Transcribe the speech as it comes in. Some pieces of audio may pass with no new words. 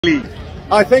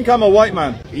I think I'm a white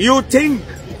man. You think?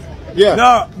 Yeah.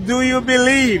 No, do you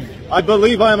believe? I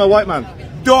believe I am a white man.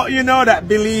 Don't you know that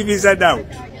belief is a doubt?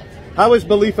 How is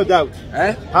belief a doubt?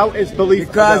 Eh? How is belief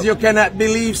Because a doubt? you cannot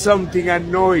believe something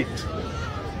and know it.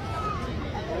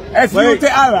 If Wait, you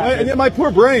take wait, my poor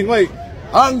brain, wait.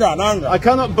 Hang on. I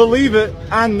cannot believe it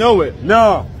and know it.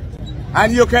 No.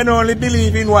 And you can only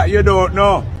believe in what you don't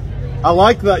know. I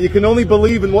like that. You can only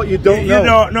believe in what you don't know. You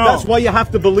don't know. That's why you have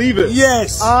to believe it.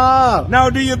 Yes. Ah. Now,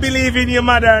 do you believe in your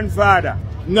mother and father?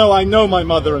 No, I know my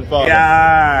mother and father.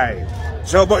 Yeah.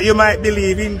 So, but you might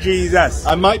believe in Jesus.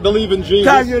 I might believe in Jesus.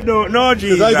 Because you don't know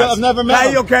Jesus. I've never met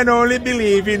him. You can only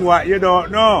believe in what you don't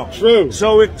know. True.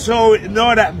 So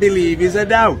know that belief is a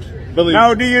doubt. Believe.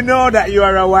 Now, do you know that you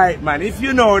are a white man? If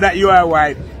you know that you are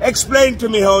white, explain to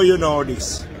me how you know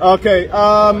this. Okay.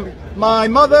 My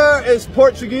mother is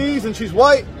Portuguese and she's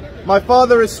white. My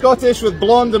father is Scottish with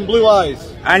blonde and blue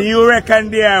eyes. And you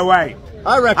reckon they are white?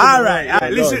 I reckon. All right.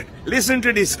 Yeah, Listen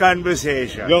to this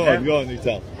conversation. Go on, you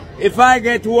tell. If I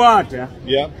get water,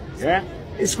 Yeah.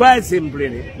 it's quite simple,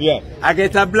 innit? Yeah. I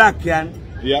get a black can,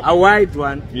 Yeah. a white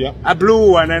one, Yeah. a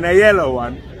blue one, and a yellow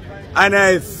one, and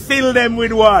I fill them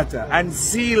with water and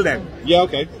seal them. Yeah,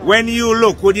 okay. When you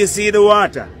look, would you see the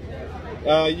water?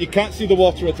 You can't see the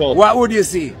water at all. What would you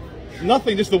see?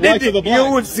 Nothing, just the white or the black.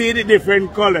 You would see the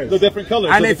different colors. The different colors.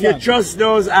 And of if the you can. trust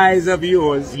those eyes of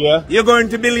yours, Yeah. you're going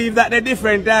to believe that they're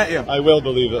different, aren't you? I will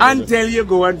believe it. Until you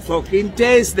go and fucking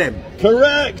taste them.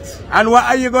 Correct. And what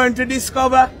are you going to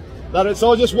discover? That it's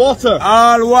all just water.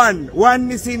 All one.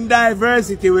 Oneness in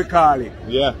diversity, we call it.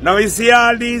 Yeah. Now you see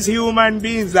all these human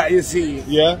beings that you see.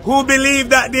 Yeah. Who believe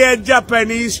that they are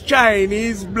Japanese,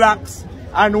 Chinese, blacks,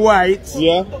 and whites.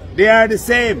 Yeah. They are the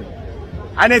same.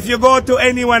 And if you go to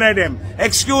any one of them,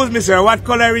 excuse me sir, what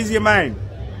color is your mind?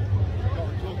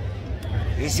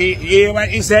 You see, you hear what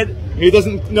he said? He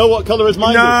doesn't know what color his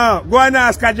mind is. No, go and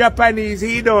ask a Japanese,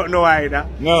 he don't know either.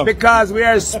 No. Because we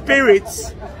are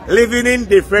spirits living in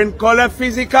different color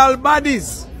physical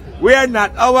bodies. We are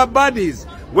not our bodies.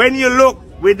 When you look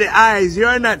with the eyes,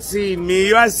 you're not seeing me,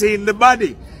 you are seeing the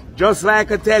body. Just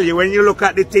like I tell you, when you look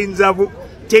at the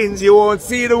tins, you won't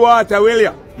see the water, will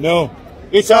you? No.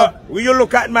 So, when you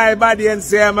look at my body and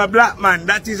say I'm a black man,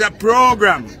 that is a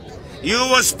program. You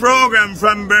was programmed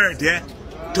from birth, yeah,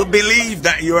 to believe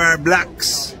that you are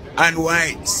blacks and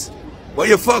whites. But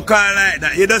you fuck all like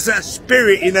that. You're just a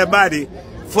spirit in a body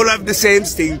full of the same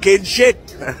stinking shit.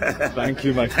 Thank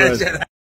you, my friend.